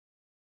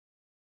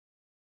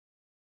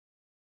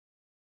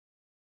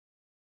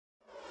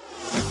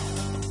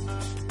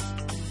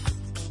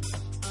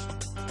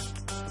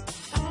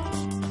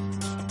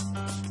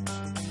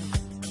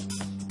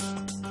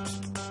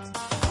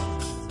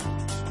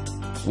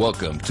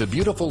Welcome to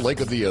beautiful Lake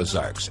of the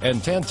Ozarks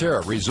and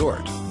Tantera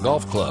Resort,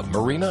 Golf Club,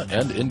 Marina,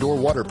 and Indoor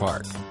Water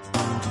Park.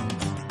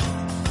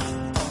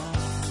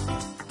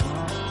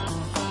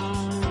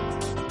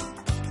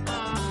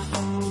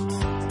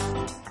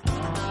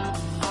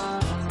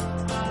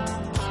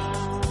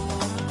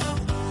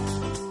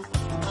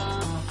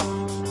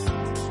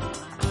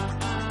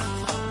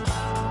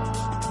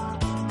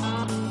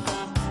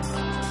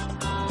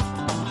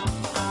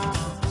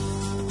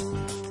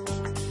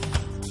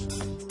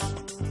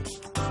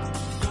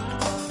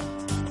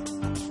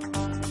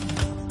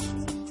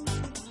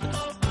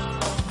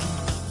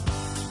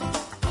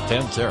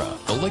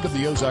 Tantera, the Lake of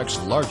the Ozarks'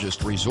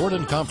 largest resort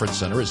and conference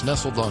center, is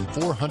nestled on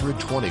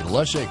 420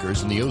 lush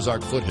acres in the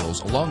Ozark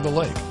foothills along the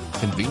lake,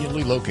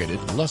 conveniently located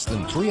less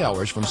than 3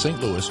 hours from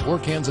St. Louis or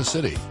Kansas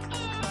City.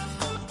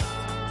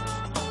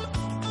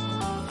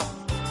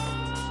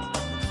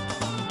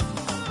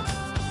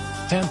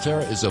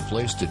 Tantera is a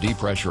place to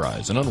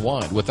depressurize and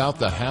unwind without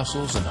the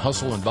hassles and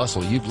hustle and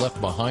bustle you've left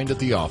behind at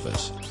the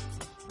office.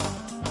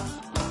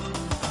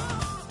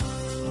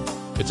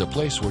 It's a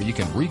place where you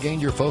can regain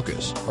your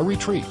focus, a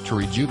retreat to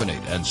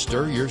rejuvenate and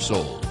stir your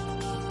soul.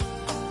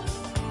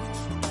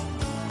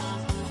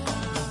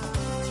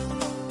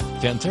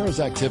 Tantera's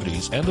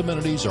activities and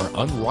amenities are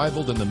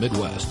unrivaled in the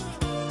Midwest.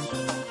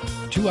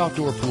 2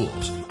 outdoor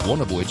pools, one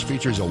of which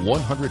features a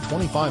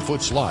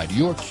 125-foot slide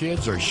your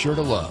kids are sure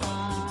to love.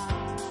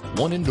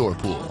 1 indoor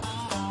pool.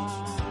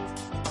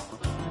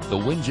 The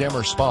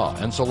Windjammer Spa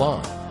and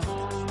Salon.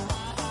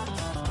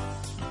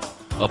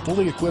 A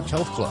fully equipped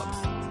health club.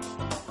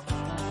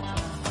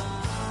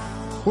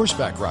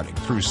 Horseback riding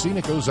through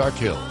scenic Ozark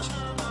Hills,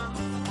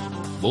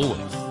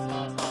 bowling,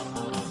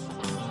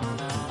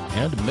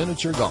 and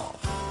miniature golf.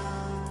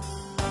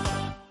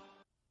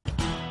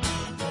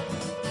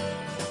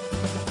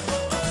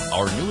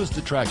 Our newest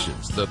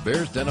attractions, the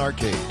Bears Den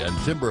Arcade and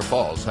Timber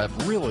Falls,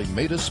 have really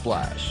made a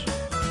splash.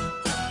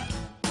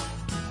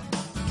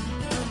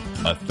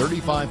 A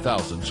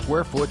 35,000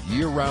 square foot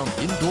year-round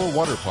indoor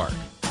water park,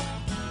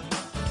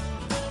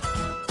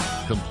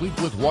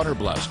 complete with water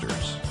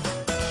blasters,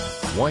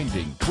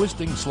 winding,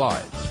 twisting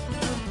slides,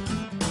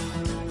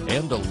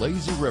 and a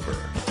lazy river.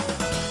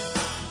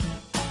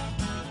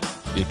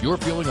 If you're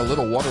feeling a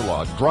little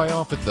waterlogged, dry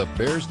off at the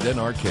Bears Den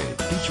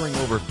Arcade, featuring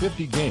over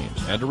 50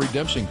 games and a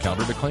redemption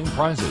counter to claim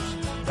prizes.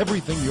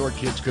 Everything your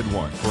kids could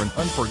want for an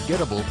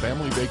unforgettable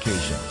family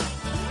vacation.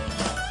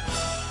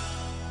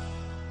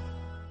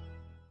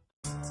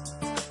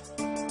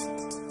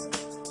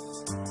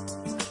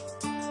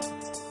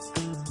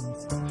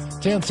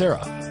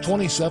 Tantera,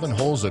 27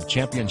 holes of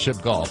championship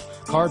golf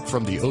carved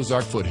from the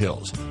Ozark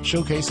foothills,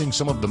 showcasing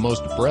some of the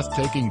most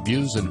breathtaking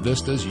views and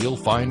vistas you'll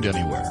find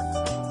anywhere.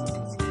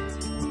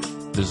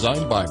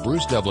 Designed by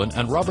Bruce Devlin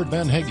and Robert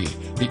Van Hegge,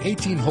 the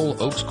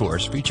 18-hole Oaks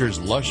course features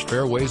lush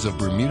fairways of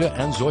Bermuda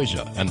and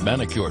Zoysia and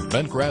manicured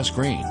bent grass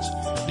greens.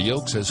 The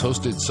Oaks has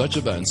hosted such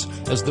events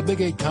as the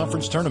Big 8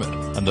 Conference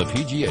Tournament and the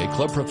PGA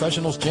Club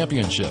Professionals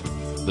Championship.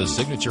 The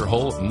signature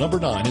hole, number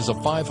 9, is a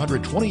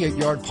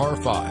 528-yard par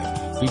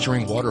 5,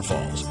 featuring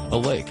waterfalls, a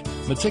lake,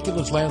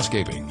 meticulous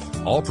landscaping,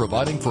 all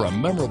providing for a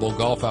memorable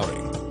golf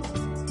outing.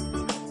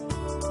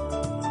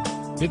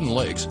 Hidden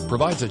Lakes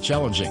provides a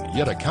challenging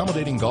yet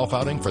accommodating golf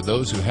outing for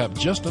those who have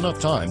just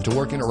enough time to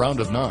work in a round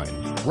of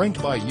 9,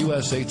 ranked by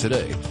USA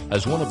Today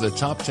as one of the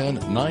top 10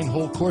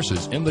 9-hole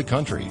courses in the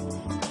country.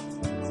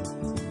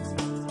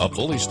 A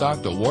fully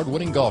stocked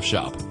award-winning golf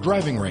shop,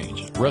 driving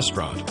range,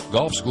 restaurant,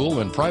 golf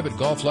school, and private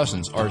golf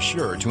lessons are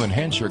sure to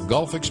enhance your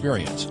golf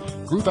experience.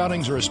 Group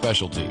outings are a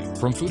specialty,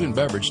 from food and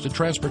beverage to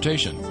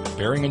transportation,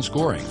 pairing and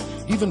scoring.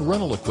 Even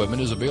rental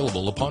equipment is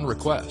available upon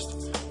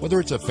request. Whether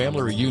it's a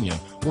family reunion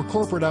or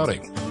corporate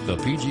outing, the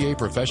PGA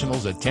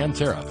professionals at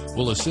Tantera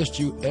will assist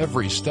you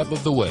every step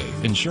of the way,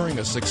 ensuring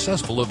a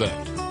successful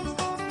event.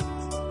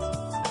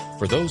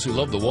 For those who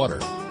love the water,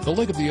 the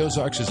Lake of the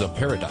Ozarks is a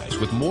paradise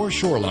with more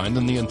shoreline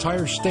than the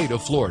entire state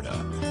of Florida.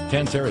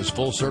 Tantera's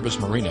full-service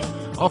marina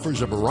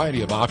offers a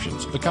variety of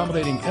options,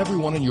 accommodating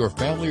everyone in your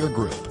family or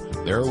group.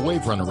 There are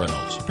wave runner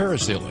rentals,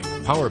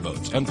 parasailing,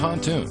 powerboats, and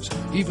pontoons,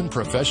 even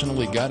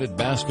professionally guided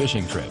bass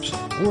fishing trips,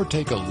 or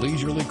take a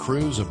leisurely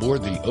cruise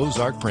aboard the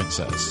Ozark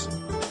Princess.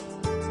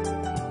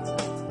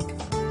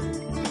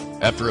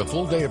 After a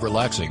full day of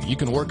relaxing, you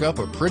can work up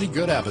a pretty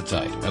good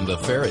appetite, and the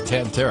fare at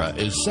Tantera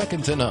is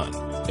second to none.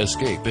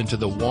 Escape into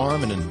the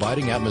warm and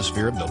inviting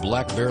atmosphere of the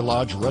Black Bear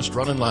Lodge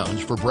Restaurant and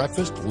Lounge for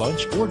breakfast,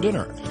 lunch, or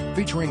dinner,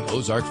 featuring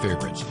Ozark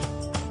favorites.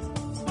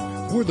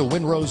 Or the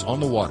Windrose on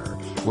the Water,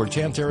 where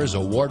Tantera's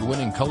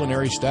award-winning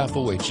culinary staff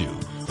awaits you,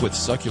 with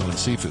succulent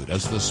seafood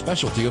as the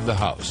specialty of the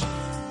house.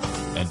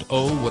 And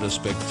oh, what a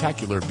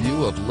spectacular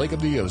view of Lake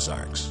of the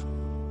Ozarks.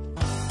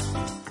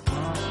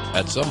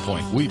 At some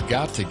point, we've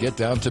got to get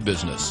down to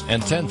business,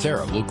 and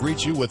Tantera will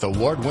greet you with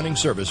award-winning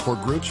service for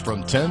groups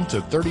from 10 to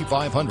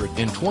 3,500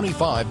 in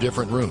 25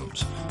 different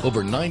rooms,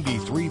 over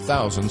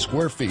 93,000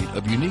 square feet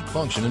of unique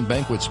function and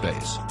banquet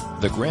space.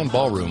 The Grand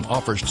Ballroom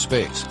offers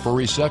space for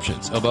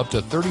receptions of up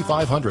to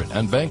 3,500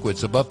 and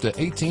banquets of up to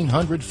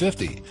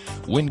 1,850.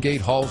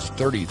 Wingate Hall's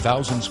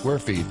 30,000 square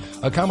feet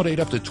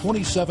accommodate up to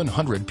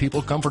 2,700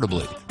 people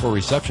comfortably for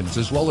receptions,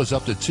 as well as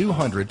up to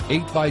 200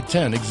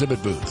 8x10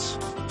 exhibit booths.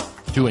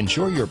 To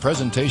ensure your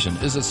presentation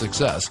is a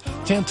success,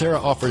 Tantera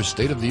offers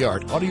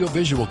state-of-the-art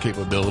audiovisual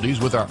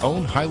capabilities with our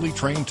own highly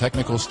trained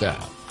technical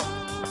staff.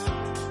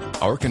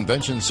 Our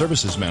convention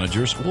services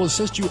managers will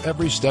assist you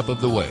every step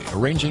of the way,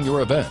 arranging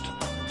your event.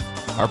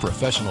 Our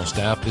professional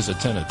staff is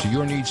attentive to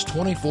your needs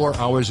 24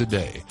 hours a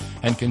day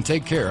and can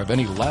take care of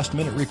any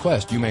last-minute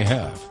request you may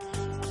have.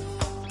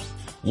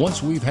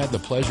 Once we've had the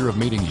pleasure of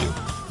meeting you,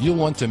 you'll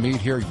want to meet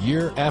here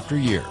year after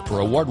year for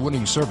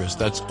award-winning service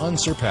that's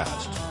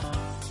unsurpassed.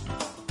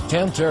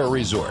 Tantera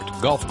Resort,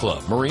 Golf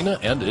Club, Marina,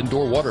 and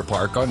Indoor Water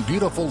Park on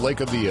beautiful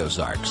Lake of the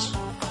Ozarks.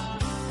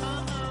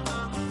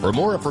 For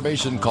more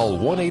information, call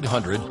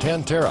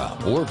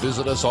 1-800-TANTERA or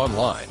visit us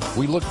online.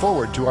 We look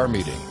forward to our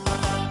meeting.